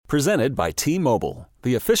Presented by T-Mobile,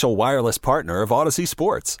 the official wireless partner of Odyssey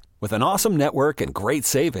Sports. With an awesome network and great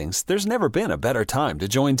savings, there's never been a better time to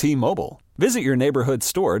join T-Mobile. Visit your neighborhood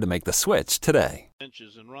store to make the switch today. And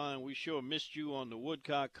Ryan, we sure missed you on the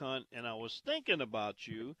woodcock hunt, and I was thinking about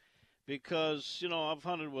you because, I've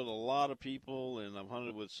hunted with a lot of people, and I've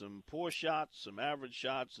hunted with some poor shots, some average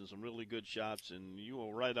shots, and some really good shots, and you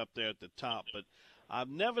were right up there at the top. But I've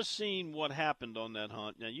never seen what happened on that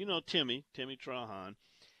hunt. Now, Timmy Trahan.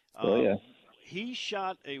 Yeah. He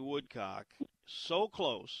shot a woodcock so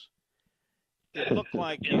close, it looked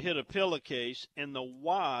like you hit a pillowcase, and the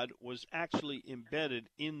wad was actually embedded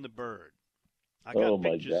in the bird. I got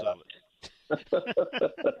pictures of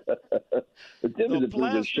it. Timmy's a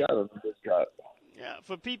pretty good shot on the woodcock. Yeah,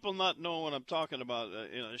 for people not knowing what I'm talking about,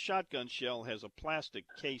 a shotgun shell has a plastic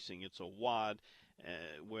casing. It's a wad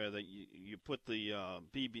where you put the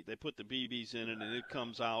BB. They put the BBs in it, and it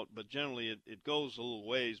comes out. But generally, it goes a little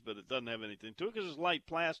ways, but it doesn't have anything to it because it's light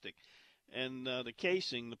plastic. And the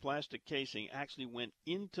plastic casing, actually went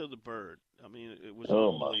into the bird. I mean, it was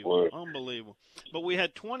unbelievable. But we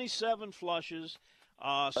had 27 flushes.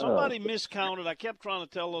 Somebody miscounted. I kept trying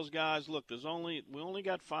to tell those guys, look, we only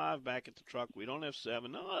got 5 back at the truck. We don't have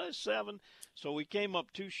 7. No, there's 7. So we came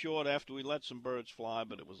up too short after we let some birds fly,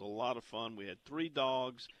 but it was a lot of fun. We had 3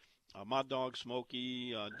 dogs. My dog,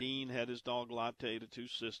 Smokey. Dean had his dog, Latte, the 2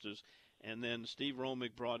 sisters. And then Steve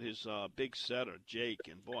Romick brought his big setter, Jake,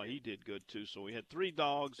 and, boy, he did good, too. So we had 3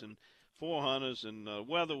 dogs and 4 hunters, and the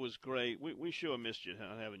weather was great. We sure missed you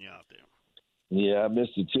having you out there. Yeah, I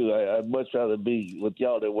missed it too. I'd much rather be with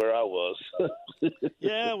y'all than where I was.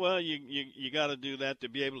 Yeah, well, you got to do that to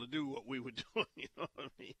be able to do what we were doing. You know what I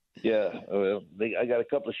mean? Yeah, well, I got a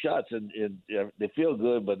couple of shots and they feel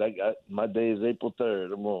good, but my day is April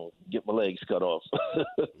 3rd. I'm gonna get my legs cut off.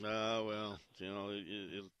 Well,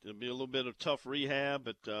 it'll be a little bit of tough rehab,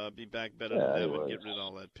 but be back better than ever. Get rid of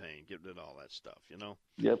all that pain. Get rid of all that stuff.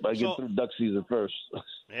 Yep, I get through duck season first.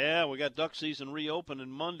 Yeah, we got duck season reopening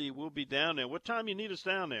Monday. We'll be down there. What time you need us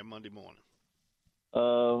down there Monday morning?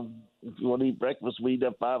 If you want to eat breakfast, we eat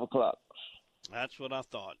at 5 o'clock. That's what I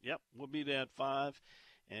thought. Yep, we'll be there at 5,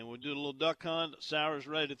 and we'll do a little duck hunt. Sarah's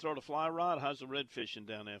ready to throw the fly rod. How's the red fishing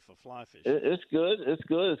down there for fly fishing? It's good. It's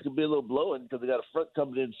good. It's going to be a little blowing because they got a front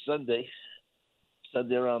coming in Sunday.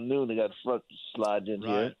 Sunday around noon, they got a front slide in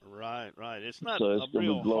here. Right. It's not a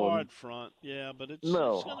real hard front, yeah, but it's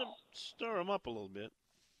going to stir them up a little bit.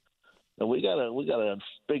 And we got a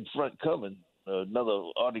big front coming. Another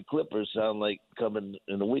Artie Clippers sound like coming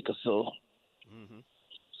in a week or so. Mm-hmm.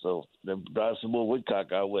 So then drive some more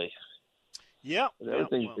woodcock our way. Yeah,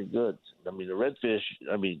 everything's been good. I mean, the redfish.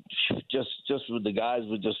 I mean, just with the guys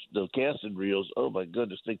with just the casting reels. Oh my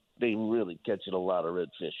goodness, they really catching a lot of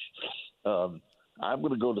redfish. I'm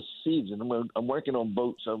going to go to season. I'm working on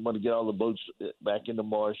boats. I'm going to get all the boats back in the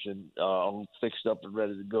marsh and all fixed up and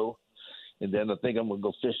ready to go. And then I think I'm going to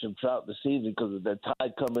go fish some trout this season because of that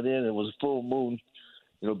tide coming in. It was a full moon,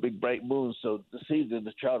 big bright moon. So the season,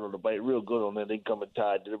 the trout will bite real good on that incoming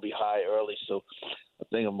tide. It'll be high early. So I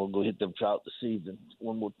think I'm going to go hit them trout this season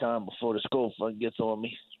one more time before the cold front gets on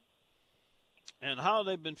me. And how have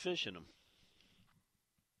they been fishing them?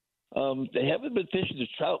 They haven't been fishing the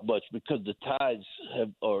trout much because the tides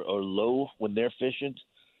are low when they're fishing.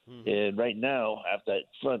 Mm-hmm. And right now, after that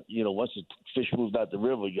front, once the fish moves out the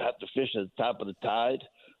river, you have to fish at the top of the tide.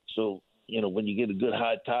 So, when you get a good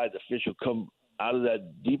high tide, the fish will come out of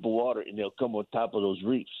that deeper water and they'll come on top of those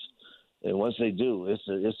reefs. And once they do,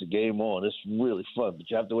 it's a game on. It's really fun, but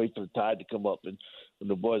you have to wait for the tide to come up. And when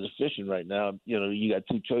the boys are fishing right now, you got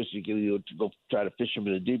 2 choices. You can either go try to fish them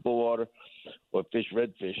in the deeper water or fish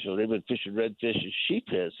redfish. So they've been fishing redfish and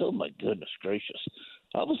sheepheads. Oh, my goodness gracious.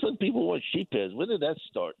 All of a sudden people want sheepheads. When did that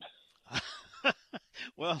start?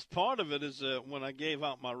 Well, part of it is when I gave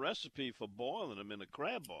out my recipe for boiling them in a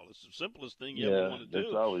crab ball. It's the simplest thing you ever want to do. Yeah,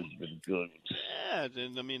 that's always been good. Yeah,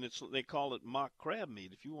 and I mean, they call it mock crab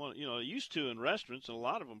meat. If you want, used to in restaurants, and a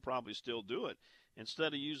lot of them probably still do it.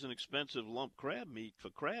 Instead of using expensive lump crab meat for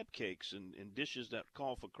crab cakes and dishes that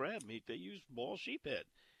call for crab meat, they use boiled sheephead.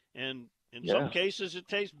 And in some cases, it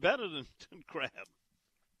tastes better than crab.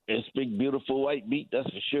 It's big, beautiful white meat, that's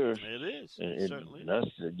for sure. It is. And certainly. That's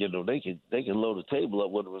they can load a table up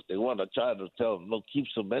with them if they want. I try to tell them, no, keep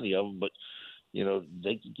so many of them, but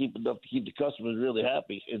they can keep enough to keep the customers really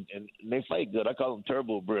happy, and they fight good. I call them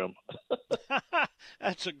Turbo Brim.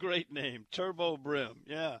 That's a great name, Turbo Brim.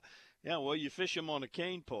 Yeah. Yeah, well, you fish them on a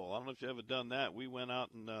cane pole. I don't know if you've ever done that. We went out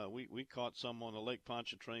and we caught some on the Lake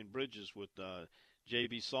Pontchartrain bridges with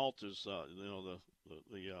J.B. Salters, the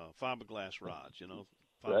fiberglass rods,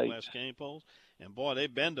 fiberglass cane poles. And, boy, they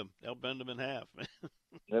bend them. They'll bend them in half.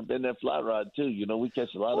 I've been that fly rod too. You know, we catch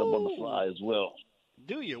a lot of them on the fly as well.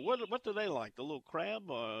 Do you? What do they like? The little crab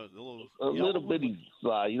or the little? A little bitty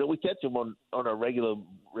fly. You know, we catch them on our regular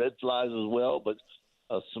red flies as well, but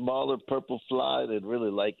a smaller purple fly, they'd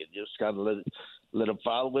really like it. Just kind of let them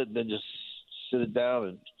follow it, and then just sit it down,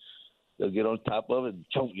 and they'll get on top of it and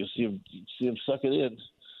choke. You'll see them suck it in.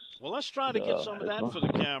 Well, let's try to get some of that for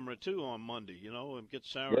the camera too on Monday. You know, and get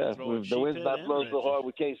Sarah to throw a the wind's not blowing so hard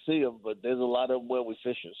we can't see them, but there's a lot of them where we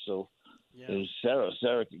fishing. So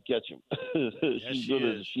Sarah can catch them. She's good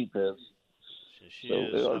as a sheep has. So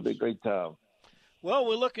it ought to be a great time. Well,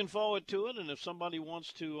 we're looking forward to it, and if somebody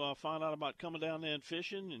wants to find out about coming down there and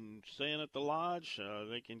fishing and staying at the lodge,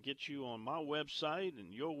 they can get you on my website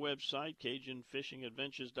and your website,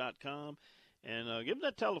 CajunFishingAdventures.com, and give them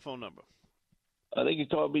that telephone number. They can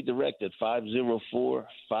call me direct at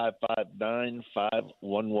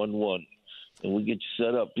 504-559-5111, and we'll get you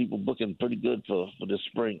set up. People booking pretty good for this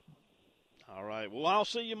spring. All right. Well, I'll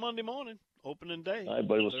see you Monday morning, opening day. All right,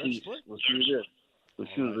 buddy. We'll see you then. We'll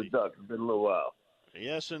shoot the duck. It's been a little while.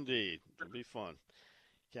 Yes, indeed. It'll be fun.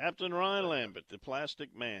 Captain Ryan Lambert, the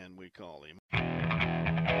plastic man, we call him.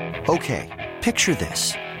 Okay, picture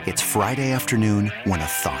this. It's Friday afternoon when a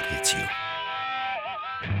thought hits you.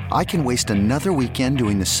 I can waste another weekend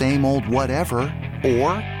doing the same old whatever,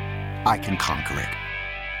 or I can conquer it.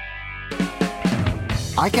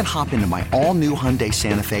 I can hop into my all-new Hyundai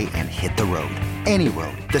Santa Fe and hit the road. Any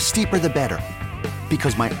road. The steeper, the better.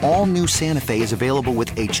 Because my all-new Santa Fe is available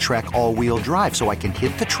with H-Track all-wheel drive, so I can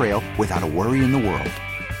hit the trail without a worry in the world.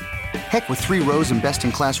 Heck, with 3 rows and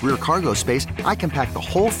best-in-class rear cargo space, I can pack the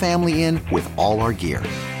whole family in with all our gear.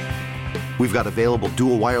 We've got available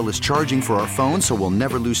dual wireless charging for our phones, so we'll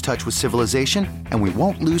never lose touch with civilization, and we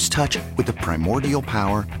won't lose touch with the primordial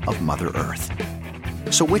power of Mother Earth.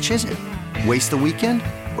 So which is it? Waste the weekend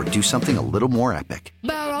or do something a little more epic?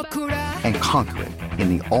 And conquer it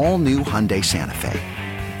in the all-new Hyundai Santa Fe.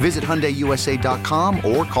 Visit HyundaiUSA.com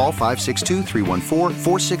or call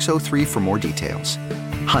 562-314-4603 for more details.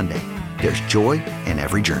 Hyundai, there's joy in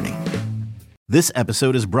every journey. This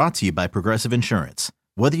episode is brought to you by Progressive Insurance.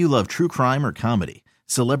 Whether you love true crime or comedy,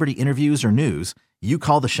 celebrity interviews or news, you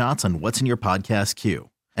call the shots on what's in your podcast queue.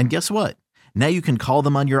 And guess what? Now you can call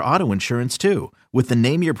them on your auto insurance too with the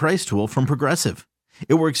Name Your Price tool from Progressive.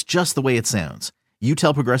 It works just the way it sounds. You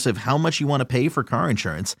tell Progressive how much you want to pay for car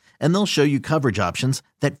insurance, and they'll show you coverage options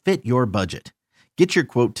that fit your budget. Get your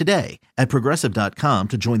quote today at Progressive.com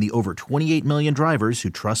to join the over 28 million drivers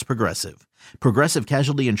who trust Progressive. Progressive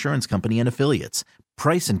Casualty Insurance Company and Affiliates.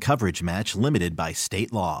 Price and coverage match limited by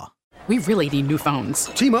state law. We really need new phones.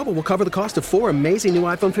 T-Mobile will cover the cost of 4 amazing new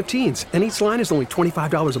iPhone 15s, and each line is only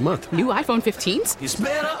 $25 a month. New iPhone 15s? It's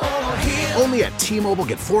better over here. Only at T-Mobile,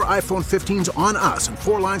 get 4 iPhone 15s on us and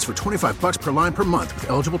 4 lines for $25 per line per month with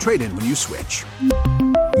eligible trade-in when you switch.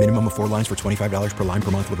 Minimum of 4 lines for $25 per line per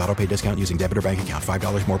month with autopay discount using debit or bank account.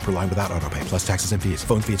 $5 more per line without autopay, plus taxes and fees.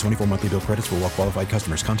 Phone fee at 24 monthly bill credits for well-qualified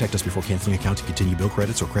customers. Contact us before canceling account to continue bill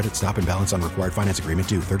credits or credit stop and balance on required finance agreement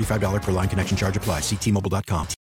due. $35 per line connection charge applies. See T-Mobile.com.